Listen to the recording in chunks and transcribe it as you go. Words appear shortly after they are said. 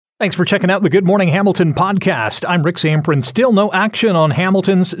Thanks for checking out the Good Morning Hamilton podcast. I'm Rick Zamprin. Still no action on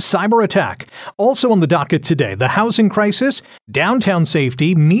Hamilton's cyber attack. Also on the docket today, the housing crisis, downtown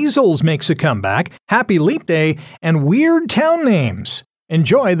safety, measles makes a comeback, Happy Leap Day, and weird town names.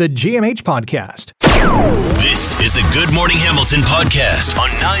 Enjoy the GMH podcast. This is the Good Morning Hamilton podcast on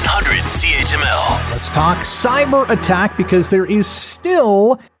 900 CHML. Let's talk cyber attack because there is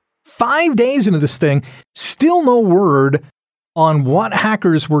still 5 days into this thing, still no word on what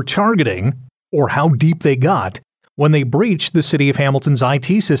hackers were targeting or how deep they got when they breached the city of Hamilton's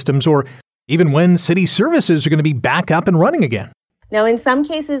IT systems, or even when city services are going to be back up and running again. Now, in some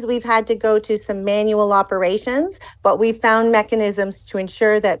cases, we've had to go to some manual operations, but we've found mechanisms to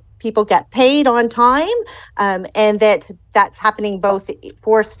ensure that people get paid on time, and that's happening both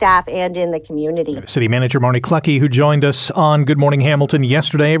for staff and in the community. City Manager Marnie Clucky, who joined us on Good Morning Hamilton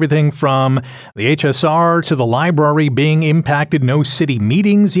yesterday, everything from the HSR to the library being impacted, no city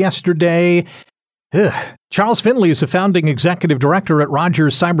meetings yesterday. Charles Finley is a founding executive director at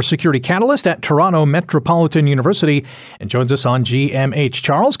Rogers Cybersecurity Catalyst at Toronto Metropolitan University and joins us on GMH.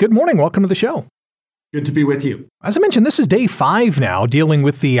 Charles, good morning. Welcome to the show. Good to be with you. As I mentioned, this is day 5 now, dealing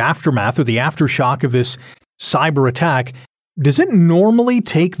with the aftermath or the aftershock of this cyber attack. Does it normally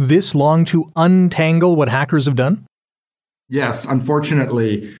take this long to untangle what hackers have done? Yes,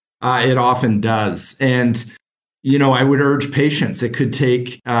 unfortunately, it often does. And I would urge patience. It could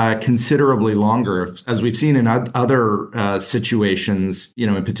take considerably longer, as we've seen in other situations,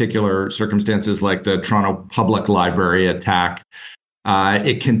 in particular circumstances like the Toronto Public Library attack.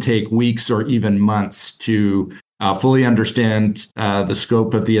 It can take weeks or even months to fully understand the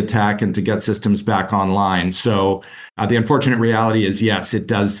scope of the attack and to get systems back online. So the unfortunate reality is, yes, it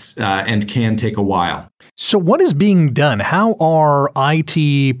does and can take a while. So what is being done? How are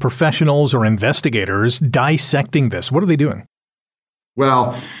IT professionals or investigators dissecting this? What are they doing?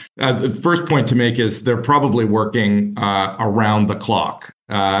 Well, the first point to make is they're probably working around the clock.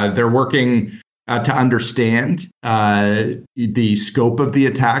 They're working to understand the scope of the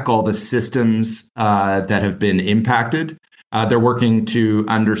attack, all the systems that have been impacted. They're working to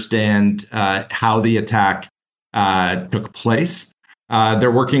understand how the attack took place.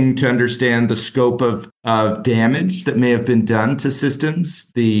 They're working to understand the scope of damage that may have been done to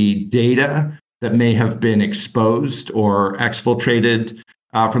systems, the data that may have been exposed or exfiltrated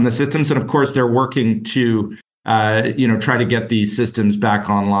from the systems. And of course, they're working to try to get these systems back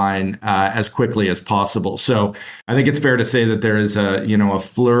online as quickly as possible. So I think it's fair to say that there is a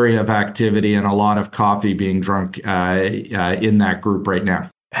flurry of activity and a lot of coffee being drunk in that group right now.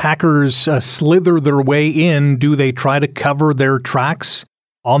 Hackers slither their way in. Do they try to cover their tracks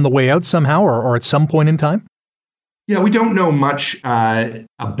on the way out somehow or at some point in time? Yeah, we don't know much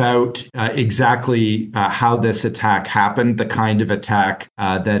about exactly how this attack happened, the kind of attack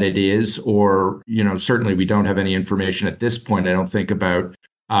that it is, or, certainly we don't have any information at this point, I don't think, about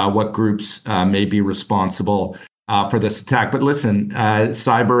what groups may be responsible for this attack. But listen,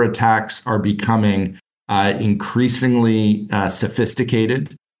 cyber attacks are becoming increasingly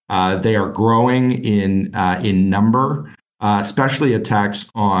sophisticated. They are growing in number, especially attacks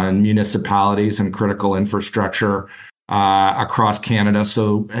on municipalities and critical infrastructure across Canada.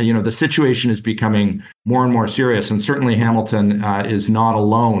 So, the situation is becoming more and more serious. And certainly Hamilton is not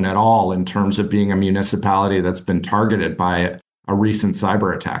alone at all in terms of being a municipality that's been targeted by a recent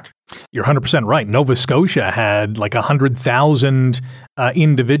cyber attack. You're 100% right. Nova Scotia had like 100,000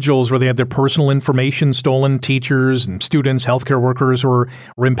 individuals where they had their personal information stolen. Teachers and students, healthcare workers were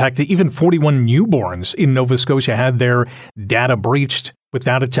impacted. Even 41 newborns in Nova Scotia had their data breached with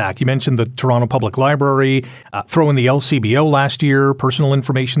that attack. You mentioned the Toronto Public Library, throw in the LCBO last year, personal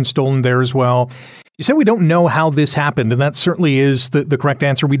information stolen there as well. You said we don't know how this happened, and that certainly is the correct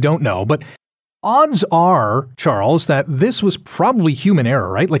answer. We don't know. But odds are, Charles, that this was probably human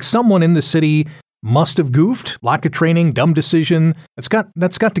error, right? Like someone in the city must have goofed, lack of training, dumb decision. That's got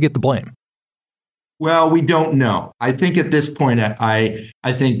to get the blame. Well, we don't know. I think at this point, I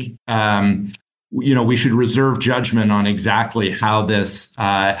think we should reserve judgment on exactly how this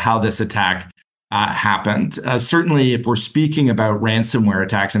attack happened. Certainly, if we're speaking about ransomware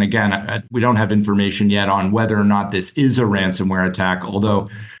attacks, and again, we don't have information yet on whether or not this is a ransomware attack, although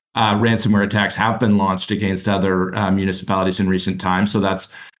ransomware attacks have been launched against other municipalities in recent times. So that's,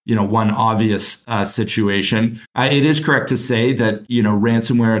 one obvious situation. It is correct to say that,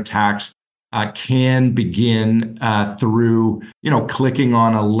 ransomware attacks can begin through, clicking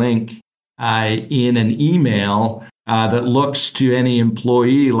on a link in an email that looks to any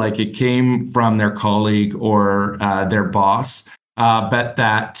employee like it came from their colleague or their boss, but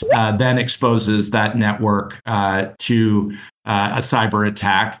that then exposes that network to a cyber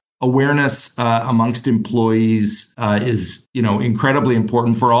attack. awareness amongst employees is, incredibly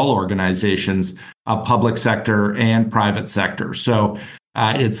important for all organizations, public sector and private sector. So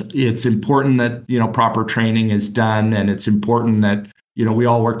it's important that proper training is done, and it's important that we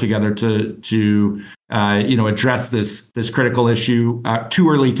all work together to address this critical issue. Too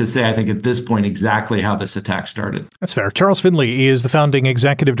early to say, I think, at this point exactly how this attack started. That's fair. Charles Finley is the founding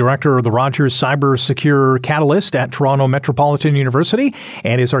executive director of the Rogers Cyber Secure Catalyst at Toronto Metropolitan University,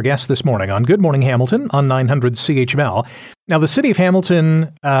 and is our guest this morning on Good Morning Hamilton on 900 CHML. Now, the City of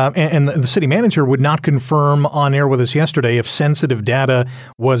Hamilton and the city manager would not confirm on air with us yesterday if sensitive data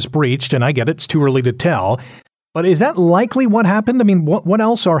was breached, and I get it, it's too early to tell. But is that likely what happened? I mean, what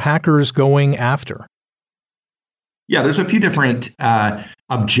else are hackers going after? Yeah, there's a few different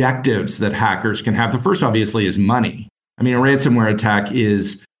objectives that hackers can have. The first, obviously, is money. I mean, a ransomware attack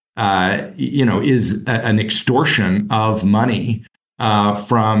is an extortion of money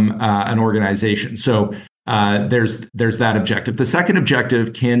from an organization. So there's that objective. The second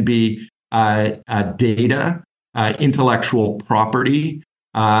objective can be data, intellectual property,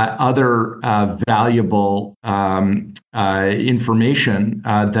 other valuable information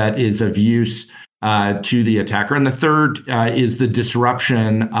that is of use to the attacker. And the third is the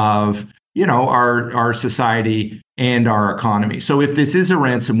disruption of our society and our economy. So if this is a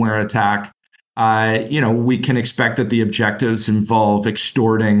ransomware attack, we can expect that the objectives involve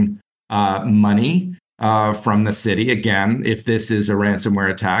extorting money from the city. Again, if this is a ransomware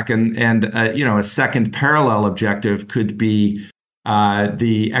attack, and a second parallel objective could be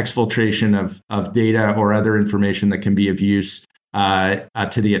the exfiltration of data or other information that can be of use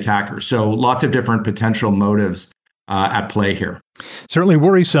to the attacker. So lots of different potential motives at play here. Certainly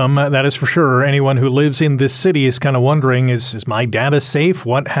worrisome, that is for sure. Anyone who lives in this city is kind of wondering, is my data safe?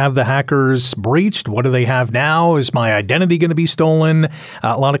 What have the hackers breached? What do they have now? Is my identity going to be stolen?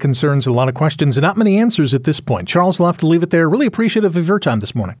 A lot of concerns, a lot of questions, and not many answers at this point. Charles, we'll have to leave it there. Really appreciative of your time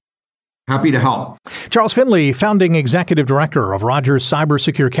this morning. Happy to help. Charles Finley, founding executive director of Rogers Cyber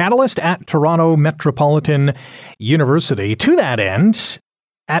Secure Catalyst at Toronto Metropolitan University. To that end,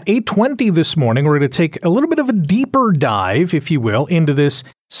 at 8:20 this morning, we're going to take a little bit of a deeper dive, if you will, into this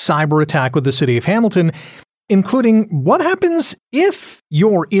cyber attack with the City of Hamilton, including what happens if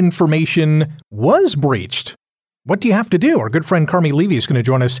your information was breached. What do you have to do? Our good friend Carmi Levy is going to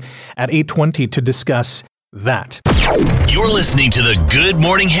join us at 8:20 to discuss that. You're listening to the Good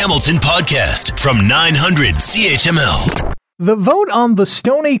Morning Hamilton podcast from 900 CHML. The vote on the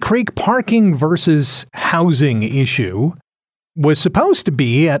Stoney Creek parking versus housing issue was supposed to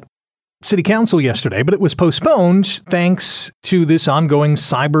be at City Council yesterday, but it was postponed thanks to this ongoing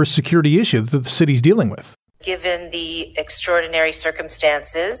cybersecurity issue that the city's dealing with. Given the extraordinary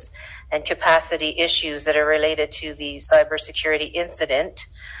circumstances and capacity issues that are related to the cybersecurity incident,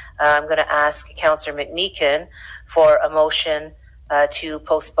 I'm going to ask Councillor McMeekin for a motion to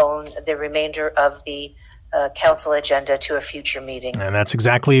postpone the remainder of the council agenda to a future meeting. And that's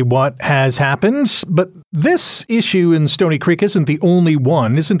exactly what has happened. But this issue in Stoney Creek isn't the only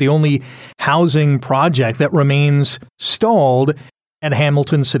one, isn't the only housing project that remains stalled at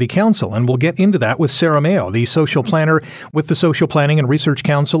Hamilton City Council. And we'll get into that with Sarah Mayo, the social planner with the Social Planning and Research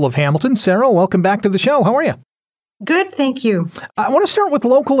Council of Hamilton. Sarah, welcome back to the show. How are you? Good, thank you. I want to start with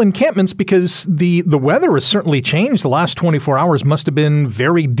local encampments because the weather has certainly changed. The last 24 hours must have been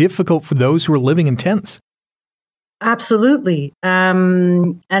very difficult for those who are living in tents. Absolutely. I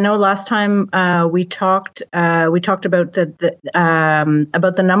know last time we talked about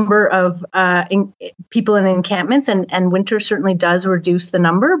the number of people in encampments, and winter certainly does reduce the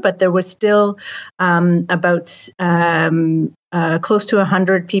number, but there was still about close to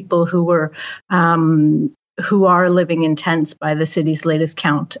 100 people who are living in tents by the city's latest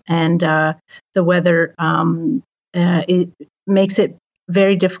count, and the weather it makes it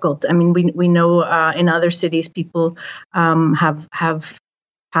very difficult. I mean, we know in other cities people have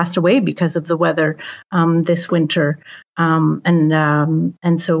passed away because of the weather this winter, and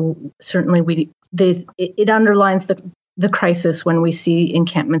so certainly it underlines the crisis when we see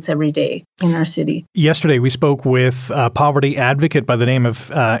encampments every day in our city. Yesterday, we spoke with a poverty advocate by the name of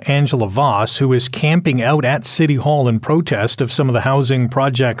Angela Voss, who is camping out at City Hall in protest of some of the housing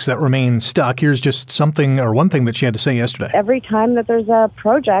projects that remain stuck. Here's just one thing that she had to say yesterday. Every time that there's a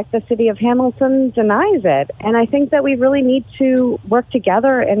project, the City of Hamilton denies it. And I think that we really need to work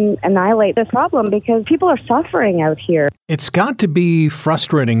together and annihilate this problem because people are suffering out here. It's got to be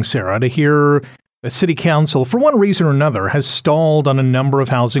frustrating, Sarah, to hear The city council, for one reason or another, has stalled on a number of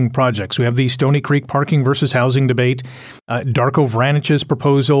housing projects. We have the Stony Creek parking versus housing debate, Darko Vranich's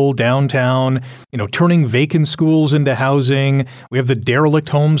proposal downtown, turning vacant schools into housing. We have the derelict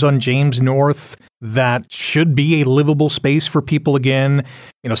homes on James North that should be a livable space for people again.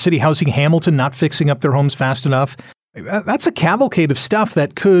 City Housing Hamilton not fixing up their homes fast enough. That's a cavalcade of stuff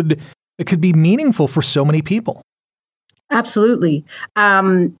that could be meaningful for so many people. Absolutely.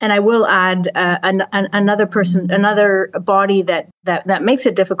 And I will add another body that makes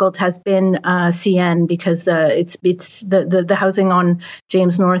it difficult has been CN, because it's the housing on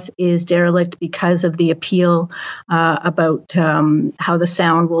James North is derelict because of the appeal about how the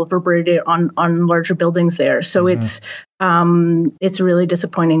sound will reverberate on larger buildings there. So it's really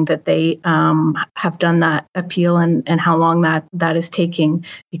disappointing that they have done that appeal and how long that is taking,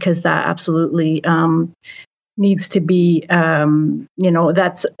 because that absolutely needs to be,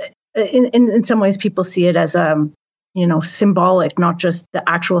 that's in some ways people see it as symbolic, not just the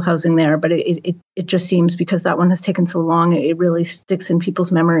actual housing there, but it just seems, because that one has taken so long, it really sticks in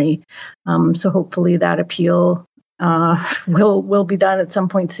people's memory. So hopefully that appeal will be done at some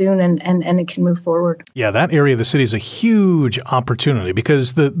point soon, and it can move forward. Yeah, that area of the city is a huge opportunity,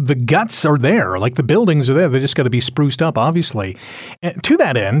 because the guts are there, like the buildings are there. They just got to be spruced up, obviously. And to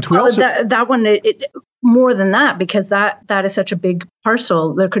that end, that one, more than that, because that is such a big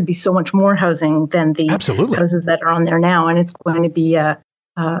parcel. There could be so much more housing than the houses that are on there now, and it's going to be a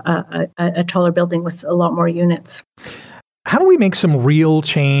taller building with a lot more units. How do we make some real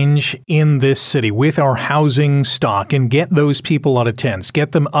change in this city with our housing stock and get those people out of tents,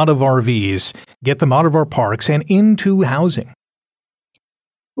 get them out of RVs, get them out of our parks and into housing?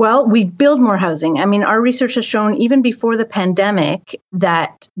 Well, we build more housing. I mean, our research has shown even before the pandemic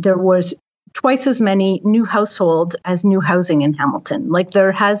that there was twice as many new households as new housing in Hamilton. Like,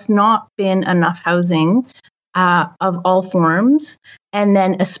 there has not been enough housing of all forms, and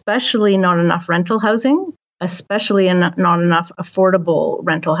then especially not enough rental housing, especially not enough affordable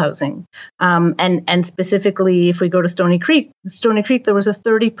rental housing. And specifically, if we go to Stony Creek, there was a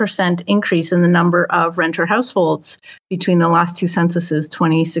 30% increase in the number of renter households between the last two censuses,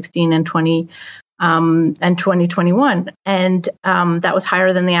 2016 and 2021. And that was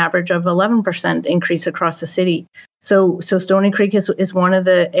higher than the average of 11% increase across the city. So Stony Creek is one of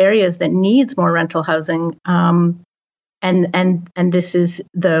the areas that needs more rental housing. And this is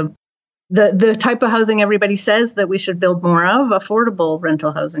the type of housing everybody says that we should build more of, affordable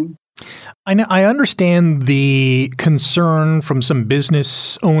rental housing. I understand the concern from some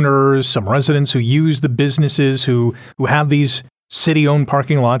business owners, some residents who use the businesses who have these city-owned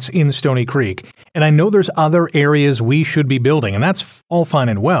parking lots in Stony Creek. And I know there's other areas we should be building, and that's all fine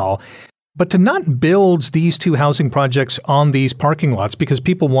and well. But to not build these two housing projects on these parking lots because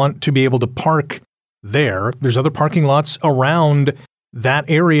people want to be able to park there, there's other parking lots around that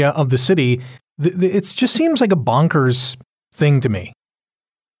area of the city. It just seems like a bonkers thing to me.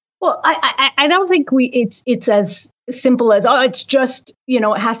 Well, I don't think it's as simple as, it's just,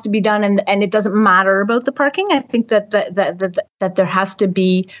 it has to be done and it doesn't matter about the parking. I think that there has to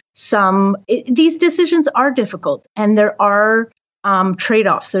be these decisions are difficult, and there are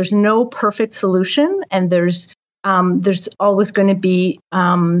trade-offs. There's no perfect solution, and there's always going to be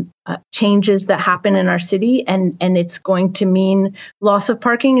changes that happen in our city, and it's going to mean loss of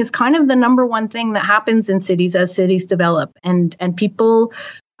parking is kind of the number one thing that happens in cities as cities develop, and people.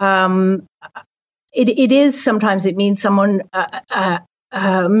 It is sometimes it means someone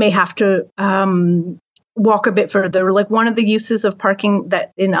may have to walk a bit further. Like, one of the uses of parking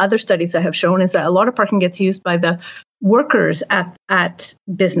that in other studies that have shown is that a lot of parking gets used by the workers at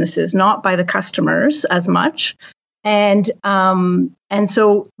businesses, not by the customers as much. And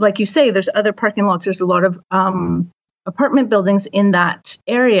so, like you say, there's other parking lots. There's a lot of apartment buildings in that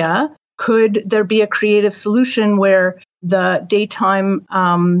area. Could there be a creative solution where the daytime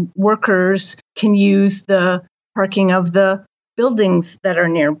workers can use the parking of the buildings that are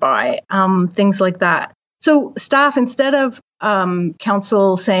nearby? Things like that. So staff, instead of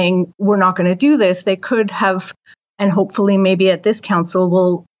council saying, we're not going to do this, they could have, and hopefully maybe at this council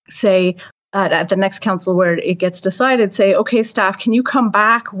will say, at the next council where it gets decided, say, okay, staff, can you come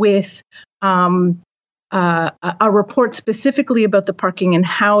back with a report specifically about the parking and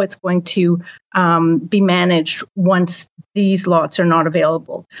how it's going to be managed once these lots are not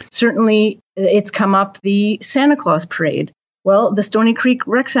available? Certainly, it's come up, the Santa Claus parade. Well, the Stony Creek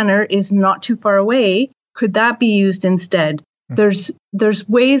Rec Center is not too far away. Could that be used instead? There's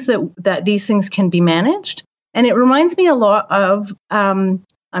ways that these things can be managed. And it reminds me a lot of,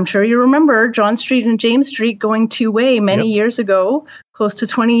 I'm sure you remember John Street and James Street going two-way many years ago, close to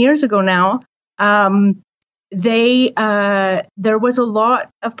 20 years ago now. there was a lot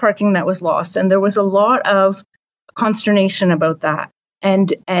of parking that was lost, and there was a lot of consternation about that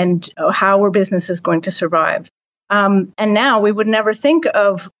and how our business is going to survive. And now we would never think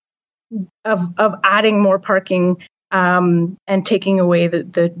of adding more parking and taking away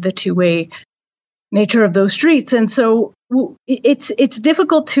the two-way nature of those streets. And so it's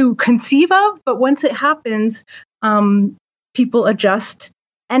difficult to conceive of, but once it happens, people adjust.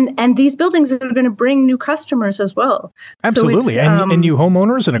 And these buildings are going to bring new customers as well. Absolutely. So and new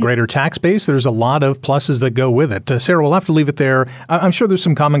homeowners and a greater tax base. There's a lot of pluses that go with it. Sarah, we'll have to leave it there. I'm sure there's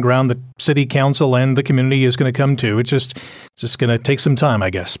some common ground that City Council and the community is going to come to. It's just going to take some time, I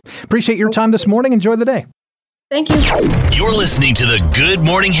guess. Appreciate your time this morning. Enjoy the day. Thank you. You're listening to the Good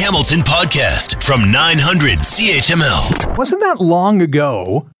Morning Hamilton podcast from 900 CHML. Wasn't that long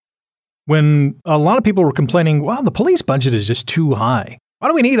ago when a lot of people were complaining, wow, the police budget is just too high. What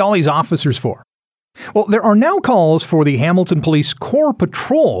do we need all these officers for? Well, there are now calls for the Hamilton Police Core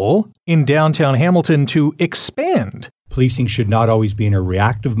Patrol in downtown Hamilton to expand. Policing should not always be in a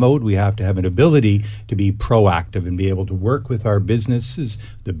reactive mode. We have to have an ability to be proactive and be able to work with our businesses,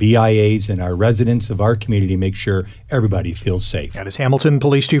 the BIAs, and our residents of our community to make sure everybody feels safe. That is Hamilton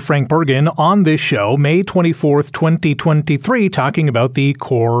Police Chief Frank Bergen on this show, May 24th, 2023, talking about the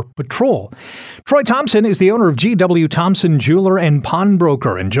Core Patrol. Troy Thompson is the owner of G.W. Thompson Jeweler and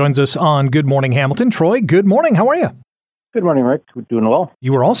Pawnbroker and joins us on Good Morning Hamilton. Troy, good morning. How are you? Good morning, Rick. We're doing well.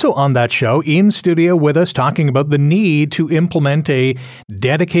 You were also on that show in studio with us talking about the need to implement a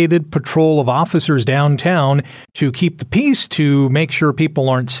dedicated patrol of officers downtown to keep the peace, to make sure people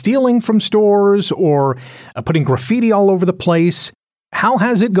aren't stealing from stores or putting graffiti all over the place. How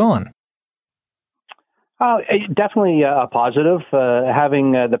has it gone? Definitely a positive.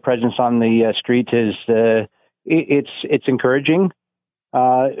 Having the presence on the street is it's encouraging.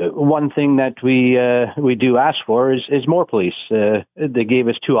 One thing that we do ask for is more police. They gave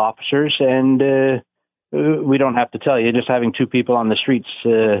us 2 officers, and we don't have to tell you. Just having 2 people on the streets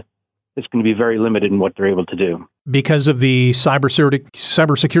is going to be very limited in what they're able to do. Because of the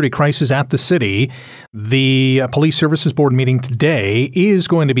cybersecurity crisis at the city, the Police Services Board meeting today is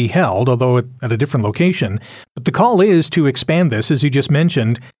going to be held, although at a different location. But the call is to expand this, as you just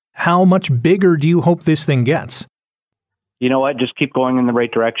mentioned. How much bigger do you hope this thing gets? You know what? Just keep going in the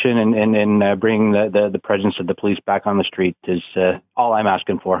right direction and bringing the presence of the police back on the street is all I'm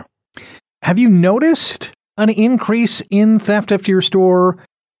asking for. Have you noticed an increase in theft after your store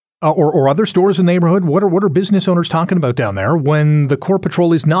or other stores in the neighborhood? What are business owners talking about down there when the Core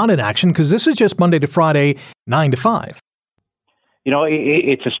Patrol is not in action? Because this is just Monday to Friday, 9 to 5. You know,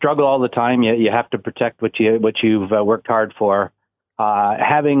 it's a struggle all the time. You have to protect what you've worked hard for.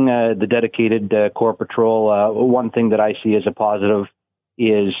 Having the dedicated Core Patrol, one thing that I see as a positive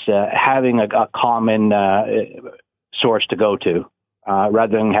is having a common source to go to,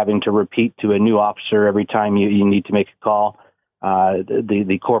 rather than having to repeat to a new officer every time you need to make a call.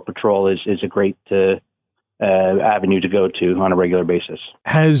 The Core Patrol is a great avenue to go to on a regular basis.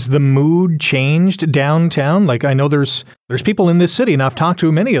 Has the mood changed downtown? Like, I know there's people in this city, and I've talked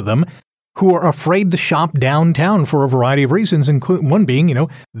to many of them, who are afraid to shop downtown for a variety of reasons, including one being,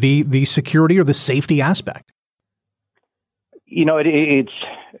 the security or the safety aspect. You know,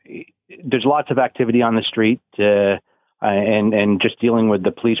 there's lots of activity on the street, and just dealing with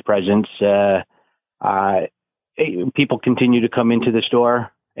the police presence. People continue to come into the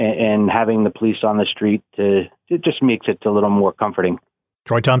store, and having the police on the street, it just makes it a little more comforting.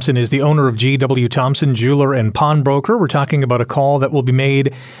 Troy Thompson is the owner of G.W. Thompson Jeweler and Pawnbroker. We're talking about a call that will be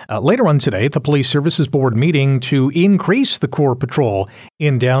made later on today at the Police Services Board meeting to increase the Core Patrol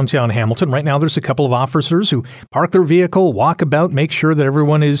in downtown Hamilton. Right now, there's a couple of officers who park their vehicle, walk about, make sure that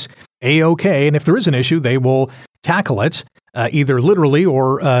everyone is A-OK. And if there is an issue, they will tackle it, either literally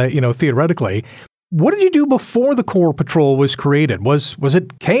or, theoretically. What did you do before the Core Patrol was created? Was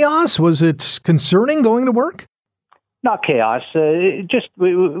it chaos? Was it concerning going to work? Not chaos. Just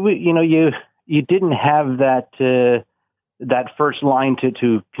you didn't have that first line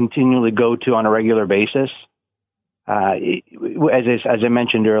to continually go to on a regular basis. As I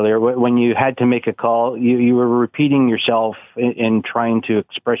mentioned earlier, when you had to make a call, you were repeating yourself in trying to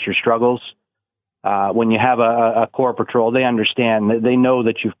express your struggles. When you have a Core Patrol, they understand that they know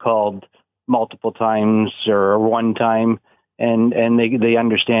that you've called multiple times or one time, and they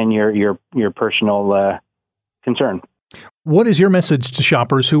understand your personal concern. What is your message to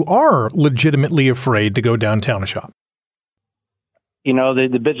shoppers who are legitimately afraid to go downtown to shop? You know, the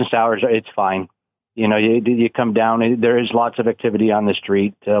business hours, it's fine. You know, you come down, there is lots of activity on the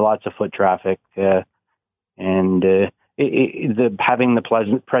street, lots of foot traffic, and having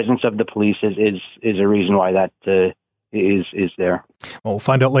the presence of the police is a reason why that is there. Well, we'll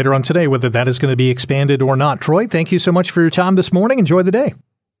find out later on today whether that is going to be expanded or not. Troy, thank you so much for your time this morning. Enjoy the day.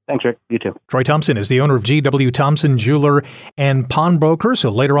 Thanks, Rick. You too. Troy Thompson is the owner of G.W. Thompson Jeweler and Pawnbroker. So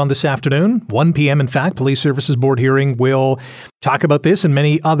later on this afternoon, 1 p.m., in fact, Police Services Board hearing will talk about this and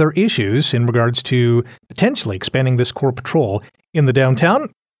many other issues in regards to potentially expanding this core patrol in the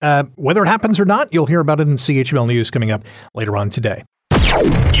downtown. Whether it happens or not, you'll hear about it in CHML News coming up later on today.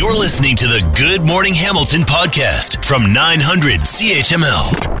 You're listening to the Good Morning Hamilton podcast from 900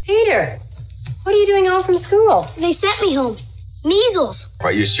 CHML. Peter, what are you doing home from school? They sent me home. Measles.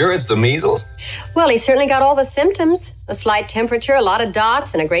 Are you sure it's the measles? Well, he certainly got all the symptoms. A slight temperature, a lot of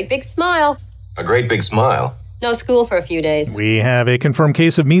dots, and a great big smile. A great big smile? No school for a few days. We have a confirmed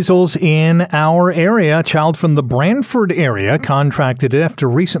case of measles in our area. A child from the Brantford area contracted it after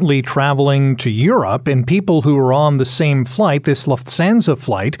recently traveling to Europe, and people who were on the same flight, this Lufthansa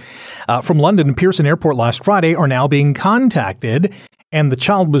flight, from London to Pearson Airport last Friday are now being contacted. And the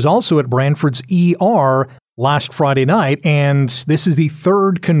child was also at Brantford's ER last Friday night, and this is the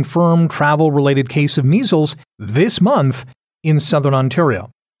third confirmed travel-related case of measles this month in Southern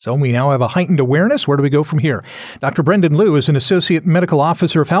Ontario. So we now have a heightened awareness. Where do we go from here? Dr. Brendan Liu is an Associate Medical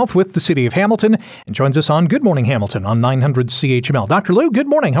Officer of Health with the City of Hamilton and joins us on Good Morning Hamilton on 900 CHML. Dr. Liu, good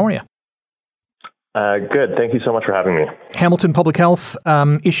morning. How are you? Good. Thank you so much for having me. Hamilton Public Health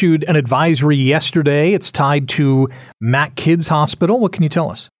issued an advisory yesterday. It's tied to Mac Kids Hospital. What can you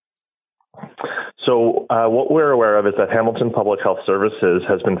tell us? So what we're aware of is that Hamilton Public Health Services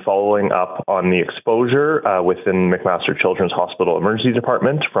has been following up on the exposure within McMaster Children's Hospital Emergency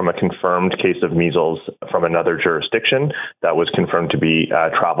Department from a confirmed case of measles from another jurisdiction that was confirmed to be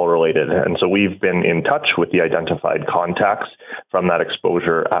travel-related. And so we've been in touch with the identified contacts from that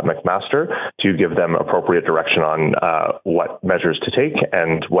exposure at McMaster to give them appropriate direction on what measures to take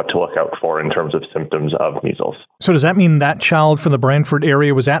and what to look out for in terms of symptoms of measles. So does that mean that child from the Brantford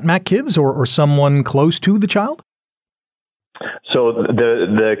area was at Mac Kids or someone close to the child? So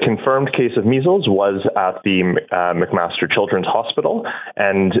the confirmed case of measles was at the McMaster Children's Hospital,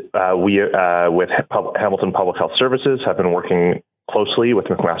 and we, with Hamilton Public Health Services, have been working closely with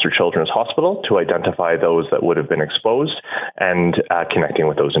McMaster Children's Hospital to identify those that would have been exposed and connecting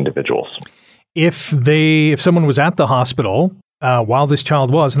with those individuals. If someone was at the hospital while this child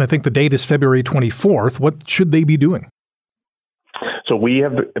was, and I think the date is February 24th, what should they be doing? So we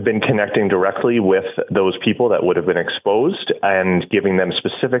have been connecting directly with those people that would have been exposed and giving them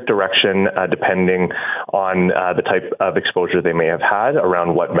specific direction depending on the type of exposure they may have had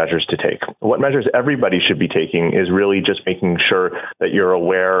around what measures to take. What measures everybody should be taking is really just making sure that you're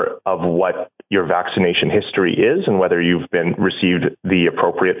aware of what your vaccination history is and whether you've received the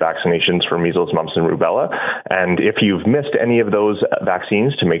appropriate vaccinations for measles, mumps, and rubella. And if you've missed any of those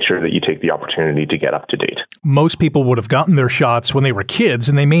vaccines, to make sure that you take the opportunity to get up to date. Most people would have gotten their shots when they were kids,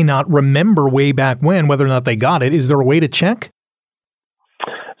 and they may not remember way back when whether or not they got it. Is there a way to check?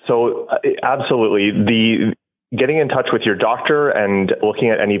 So absolutely. Getting in touch with your doctor and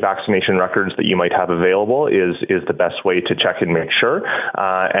looking at any vaccination records that you might have available is the best way to check and make sure.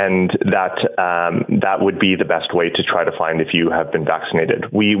 And that would be the best way to try to find if you have been vaccinated.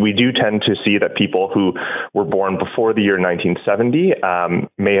 We do tend to see that people who were born before the year 1970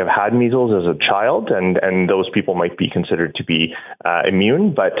 may have had measles as a child, and those people might be considered to be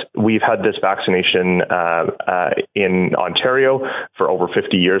immune. But we've had this vaccination in Ontario for over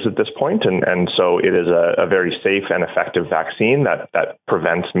 50 years at this point, and so it is a very safe and effective vaccine that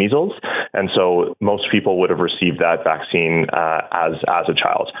prevents measles. And so most people would have received that vaccine as a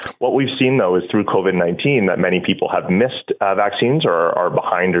child. What we've seen, though, is through COVID-19 that many people have missed vaccines or are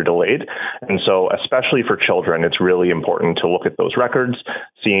behind or delayed. And so especially for children, it's really important to look at those records,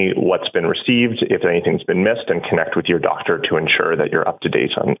 see what's been received, if anything's been missed, and connect with your doctor to ensure that you're up to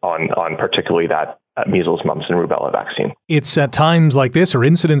date on particularly that measles, mumps, and rubella vaccine. It's at times like this or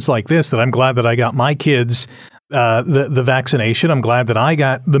incidents like this that I'm glad that I got my kids the vaccination. I'm glad that I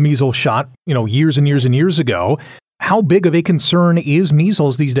got the measles shot, years and years and years ago. How big of a concern is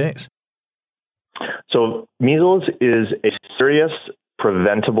measles these days? So measles is a serious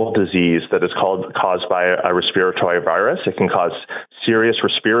preventable disease that is caused by a respiratory virus. It can cause serious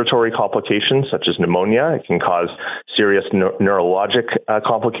respiratory complications such as pneumonia. It can cause serious neurologic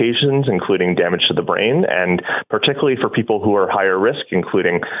complications, including damage to the brain, and particularly for people who are higher risk,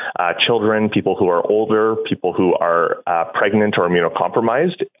 including children, people who are older, people who are pregnant or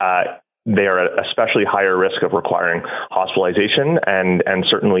immunocompromised. They are especially higher risk of requiring hospitalization, and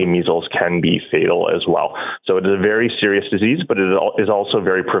certainly measles can be fatal as well. So it is a very serious disease, but it is also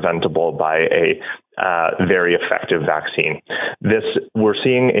very preventable by a very effective vaccine. We're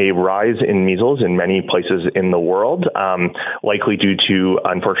seeing a rise in measles in many places in the world, likely due to,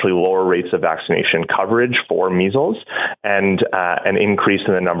 unfortunately, lower rates of vaccination coverage for measles and an increase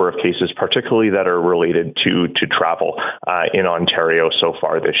in the number of cases, particularly that are related to travel in Ontario so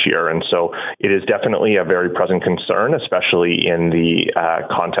far this year. And so it is definitely a very present concern, especially in the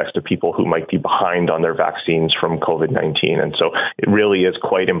context of people who might be behind on their vaccines from COVID-19. And so it really is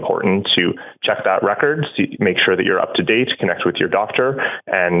quite important to check that record, make sure that you're up to date, connect with your doctor,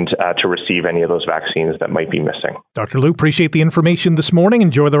 and to receive any of those vaccines that might be missing. Dr. Liu, appreciate the information this morning.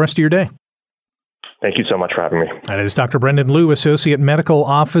 Enjoy the rest of your day. Thank you so much for having me. That is Dr. Brendan Liu, Associate Medical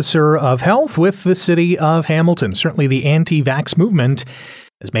Officer of Health with the City of Hamilton. Certainly the anti-vax movement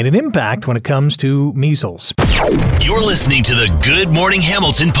has made an impact when it comes to measles. You're listening to the Good Morning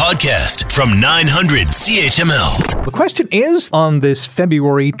Hamilton podcast from 900 CHML. The question is, on this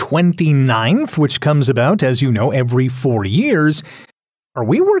February 29th, which comes about, as you know, every 4 years, are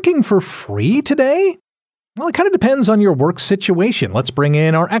we working for free today? Well, it kind of depends on your work situation. Let's bring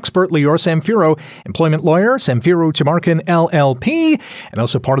in our expert, Lior Samfiru, employment lawyer, Samfiru Tamarkin LLP, and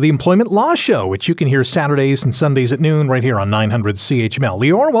also part of the Employment Law Show, which you can hear Saturdays and Sundays at noon right here on 900 CHML.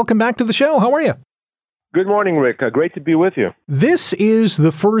 Lior, welcome back to the show. How are you? Good morning, Rick. Great to be with you. This is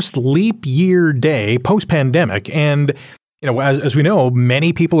the first leap year day post-pandemic, and as we know,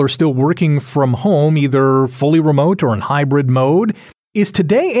 many people are still working from home, either fully remote or in hybrid mode. Is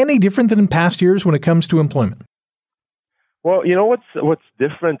today any different than in past years when it comes to employment? Well, what's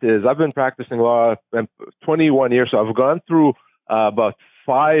different is I've been practicing law 21 years, so I've gone through about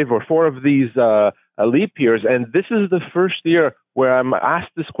 5 or 4 of these leap years, and this is the first year where I'm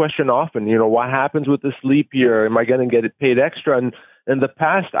asked this question often. What happens with this leap year? Am I going to get paid extra? And in the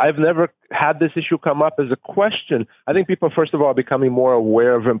past, I've never had this issue come up as a question. I think people, first of all, are becoming more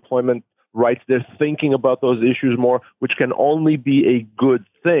aware of employment rights. They're thinking about those issues more, which can only be a good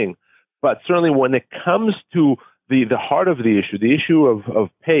thing. But certainly when it comes to the heart of the issue of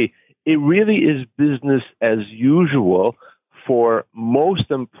pay, it really is business as usual for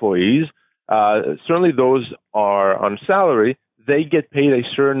most employees. Certainly those are on salary. They get paid a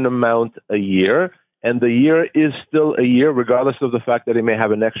certain amount a year, and the year is still a year, regardless of the fact that they may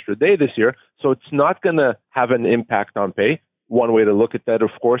have an extra day this year. So it's not going to have an impact on pay. One way to look at that, of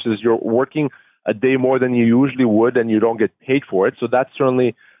course, is you're working a day more than you usually would and you don't get paid for it. So that's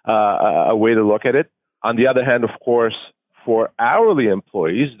certainly a way to look at it. On the other hand, of course, for hourly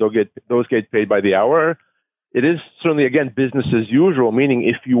employees, those get paid by the hour. It is certainly, again, business as usual, meaning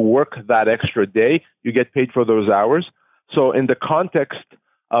if you work that extra day, you get paid for those hours. So in the context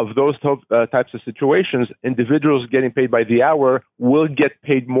of those types of situations, individuals getting paid by the hour will get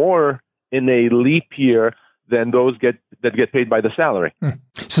paid more in a leap year than those that get paid by the salary.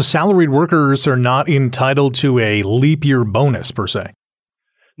 So salaried workers are not entitled to a leap year bonus, per se?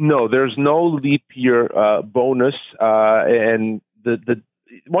 No, there's no leap year bonus. And the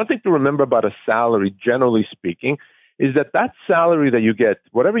one thing to remember about a salary, generally speaking, is that salary that you get,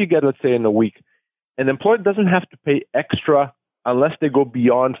 whatever you get, let's say in a week, an employer doesn't have to pay extra unless they go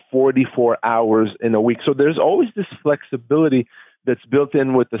beyond 44 hours in a week. So there's always this flexibility that's built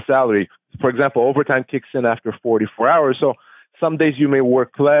in with the salary. For example, overtime kicks in after 44 hours. So some days you may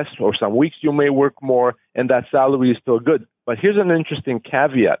work less, or some weeks you may work more, and that salary is still good. But here's an interesting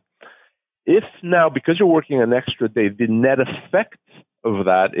caveat. If now, because you're working an extra day, the net effect of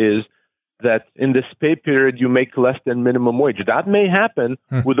that is that in this pay period, you make less than minimum wage. That may happen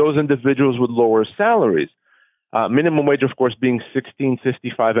with those individuals with lower salaries. Minimum wage, of course, being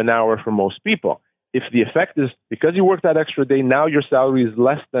 $16.55 an hour for most people. If the effect is because you work that extra day, now your salary is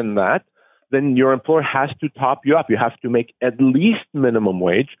less than that, then your employer has to top you up. You have to make at least minimum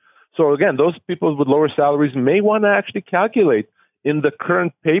wage. So again, those people with lower salaries may want to actually calculate in the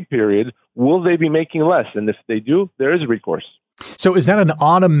current pay period, will they be making less? And if they do, there is recourse. So is that an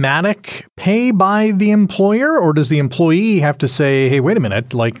automatic pay by the employer, or does the employee have to say, hey, wait a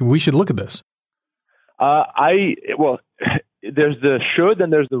minute, we should look at this? There's the should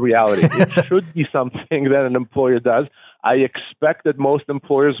and there's the reality. It should be something that an employer does. I expect that most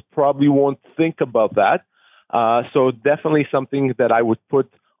employers probably won't think about that. So definitely something that I would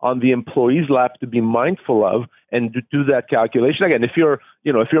put on the employee's lap to be mindful of and to do that calculation. Again, if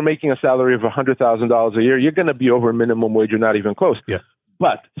you're making a salary of $100,000 a year, you're going to be over minimum wage or not even close. Yeah.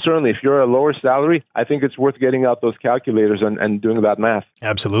 But certainly, if you're a lower salary, I think it's worth getting out those calculators and doing that math.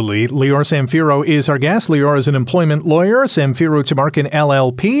 Absolutely. Lior Samfiru is our guest. Lior is an employment lawyer, Samfiru Tamarkin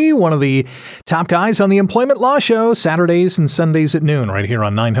LLP, one of the top guys on the Employment Law Show, Saturdays and Sundays at noon, right here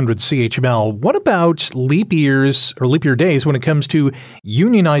on 900 CHML. What about leap years or leap year days when it comes to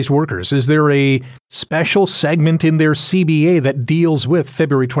unionized workers? Is there a special segment in their CBA that deals with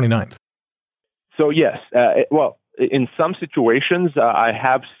February 29th? So, yes. In some situations, I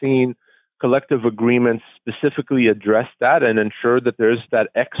have seen collective agreements specifically address that and ensure that there's that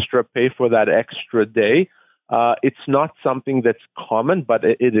extra pay for that extra day. It's not something that's common, but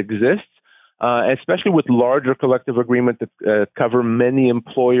it exists, especially with larger collective agreements that cover many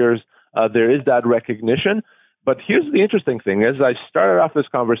employers. There is that recognition. But here's the interesting thing, is I started off this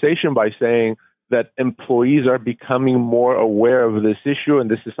conversation by saying that employees are becoming more aware of this issue, and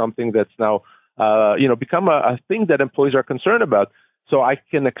this is something that's now become a thing that employees are concerned about. So I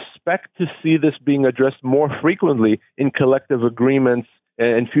can expect to see this being addressed more frequently in collective agreements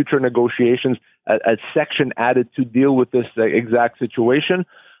and future negotiations, a section added to deal with this exact situation.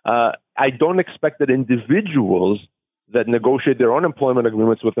 I don't expect that individuals that negotiate their own employment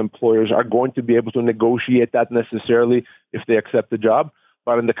agreements with employers are going to be able to negotiate that necessarily if they accept the job.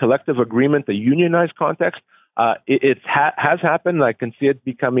 But in the collective agreement, the unionized context, it has happened. I can see it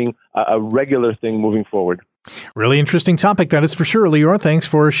becoming a regular thing moving forward. Really interesting topic, that is for sure. Lior, thanks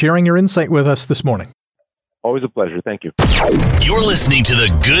for sharing your insight with us this morning. Always a pleasure. Thank you. You're listening to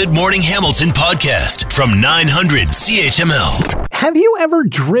the Good Morning Hamilton podcast from 900 CHML. Have you ever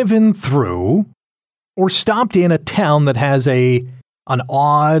driven through or stopped in a town that has an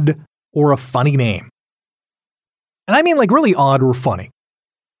odd or a funny name? And I mean like really odd or funny.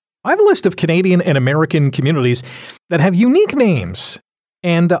 I have a list of Canadian and American communities that have unique names,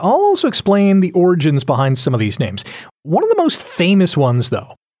 and I'll also explain the origins behind some of these names. One of the most famous ones,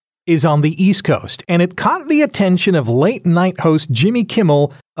 though, is on the East Coast, and it caught the attention of late-night host Jimmy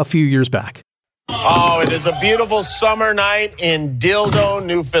Kimmel a few years back. Oh, it is a beautiful summer night in Dildo,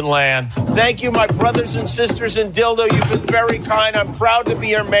 Newfoundland. Thank you, my brothers and sisters in Dildo. You've been very kind. I'm proud to be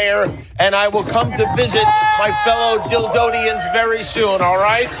your mayor, and I will come to visit my fellow Dildodians very soon, all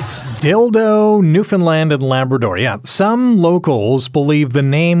right? Dildo, Newfoundland, and Labrador. Yeah, some locals believe the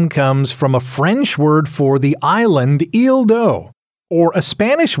name comes from a French word for the island, île d'eau, or a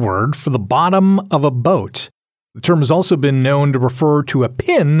Spanish word for the bottom of a boat. The term has also been known to refer to a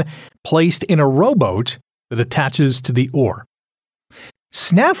pin placed in a rowboat that attaches to the oar.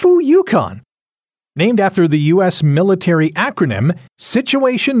 Snafu, Yukon, named after the U.S. military acronym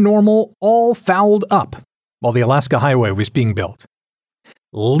Situation Normal All Fouled Up, while the Alaska Highway was being built.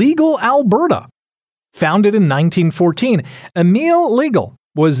 Legal, Alberta, founded in 1914. Emile Legal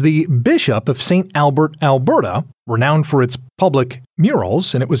was the Bishop of St. Albert, Alberta, renowned for its public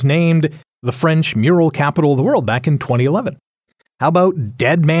murals, and it was named the French mural capital of the world back in 2011. How about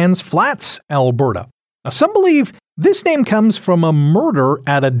Dead Man's Flats, Alberta? Now, some believe this name comes from a murder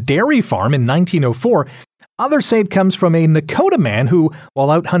at a dairy farm in 1904. Others say it comes from a Nakota man who,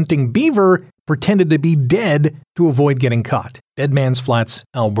 while out hunting beaver, pretended to be dead to avoid getting caught. Dead Man's Flats,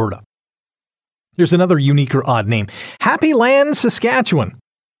 Alberta. Here's another unique or odd name. Happy Land, Saskatchewan.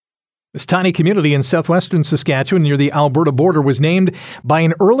 This tiny community in southwestern Saskatchewan near the Alberta border was named by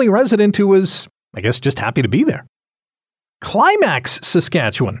an early resident who was, I guess, just happy to be there. Climax,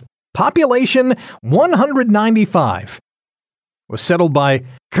 Saskatchewan. Population 195. Was settled by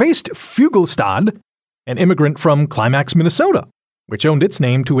Christ Fugelstad, an immigrant from Climax, Minnesota, which owned its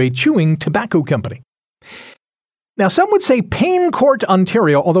name to a chewing tobacco company. Now, some would say Paincourt,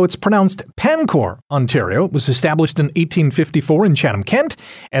 Ontario, although it's pronounced Pancourt, Ontario. It was established in 1854 in Chatham, Kent,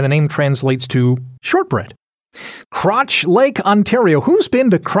 and the name translates to shortbread. Crotch Lake, Ontario. Who's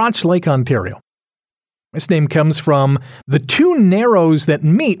been to Crotch Lake, Ontario? This name comes from the two narrows that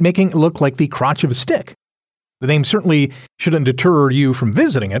meet, making it look like the crotch of a stick. The name certainly shouldn't deter you from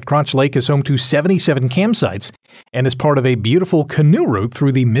visiting it. Crotch Lake is home to 77 campsites and is part of a beautiful canoe route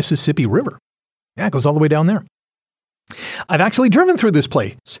through the Mississippi River. Yeah, it goes all the way down there. I've actually driven through this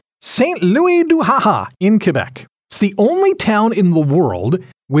place, St. Louis du Haha in Quebec. It's the only town in the world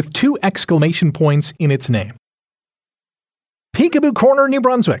with 2 exclamation points in its name. Peekaboo Corner, New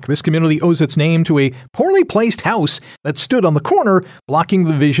Brunswick. This community owes its name to a poorly placed house that stood on the corner, blocking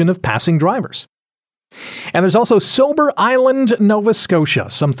the vision of passing drivers. And there's also Sober Island, Nova Scotia.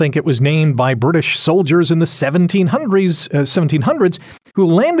 Some think it was named by British soldiers in the 1700s who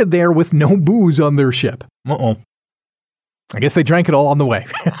landed there with no booze on their ship. I guess they drank it all on the way.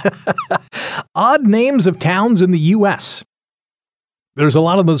 Odd names of towns in the U.S. There's a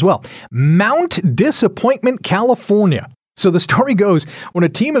lot of them as well. Mount Disappointment, California. So the story goes, when a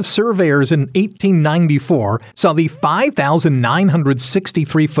team of surveyors in 1894 saw the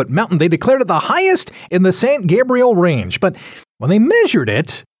 5,963-foot mountain, they declared it the highest in the San Gabriel Range. But when they measured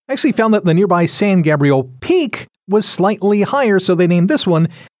it, they actually found that the nearby San Gabriel Peak was slightly higher, so they named this one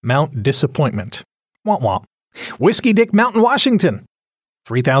Mount Disappointment. Wah wah. Whiskey Dick Mountain, Washington.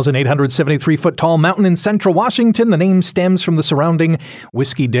 3,873-foot tall mountain in central Washington. The name stems from the surrounding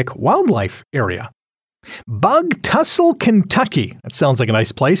Whiskey Dick Wildlife Area. Bug Tussle, Kentucky. That sounds like a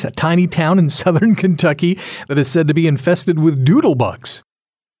nice place. A tiny town in southern Kentucky that is said to be infested with doodlebugs.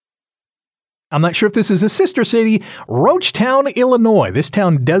 I'm not sure if this is a sister city, Roachtown, Illinois. This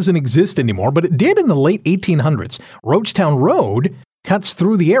town doesn't exist anymore, but it did in the late 1800s. Roachtown Road cuts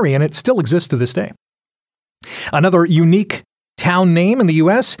through the area, and it still exists to this day. Another unique town name in the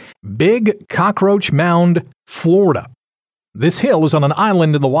U.S., Big Cockroach Mound, Florida. This hill is on an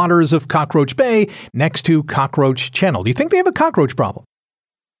island in the waters of Cockroach Bay next to Cockroach Channel. Do you think they have a cockroach problem?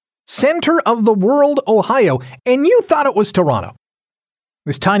 Center of the world, Ohio, and you thought it was Toronto.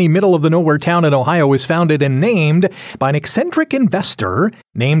 This tiny middle-of-the-nowhere town in Ohio was founded and named by an eccentric investor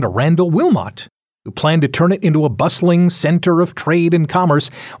named Randall Wilmot, who planned to turn it into a bustling center of trade and commerce.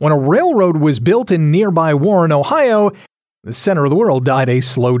 When a railroad was built in nearby Warren, Ohio, the center of the world died a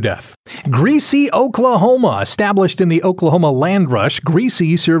slow death. Greasy, Oklahoma. Established in the Oklahoma Land Rush,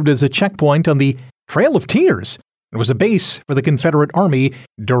 Greasy served as a checkpoint on the Trail of Tears. It was a base for the Confederate Army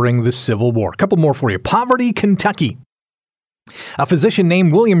during the Civil War. A couple more for you. Poverty, Kentucky. A physician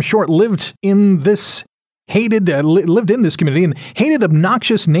named William Short lived in this community and hated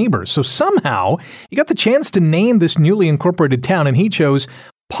obnoxious neighbors. So somehow he got the chance to name this newly incorporated town, and he chose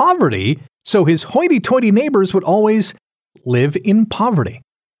poverty so his hoity-toity neighbors would always live in poverty.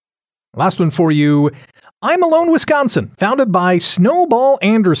 Last one for you. I'm Alone, Wisconsin, founded by Snowball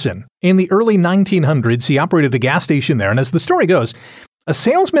Anderson. In the early 1900s, he operated a gas station there, and as the story goes, a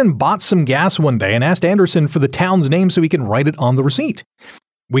salesman bought some gas one day and asked Anderson for the town's name so he can write it on the receipt.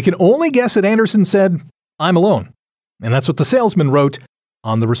 We can only guess that Anderson said, I'm alone. And that's what the salesman wrote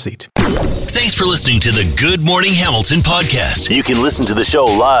on the receipt. Thanks for listening to the Good Morning Hamilton podcast. You can listen to the show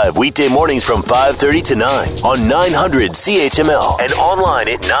live weekday mornings from 5:30 to 9 on 900 CHML and online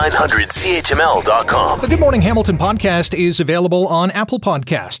at 900CHML.com. The Good Morning Hamilton podcast is available on Apple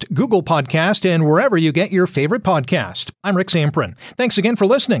Podcast, Google Podcast, and wherever you get your favorite podcast. I'm Rick Zamprin. Thanks again for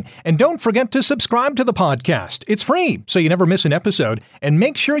listening. And don't forget to subscribe to the podcast. It's free, so you never miss an episode. And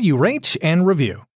make sure you rate and review.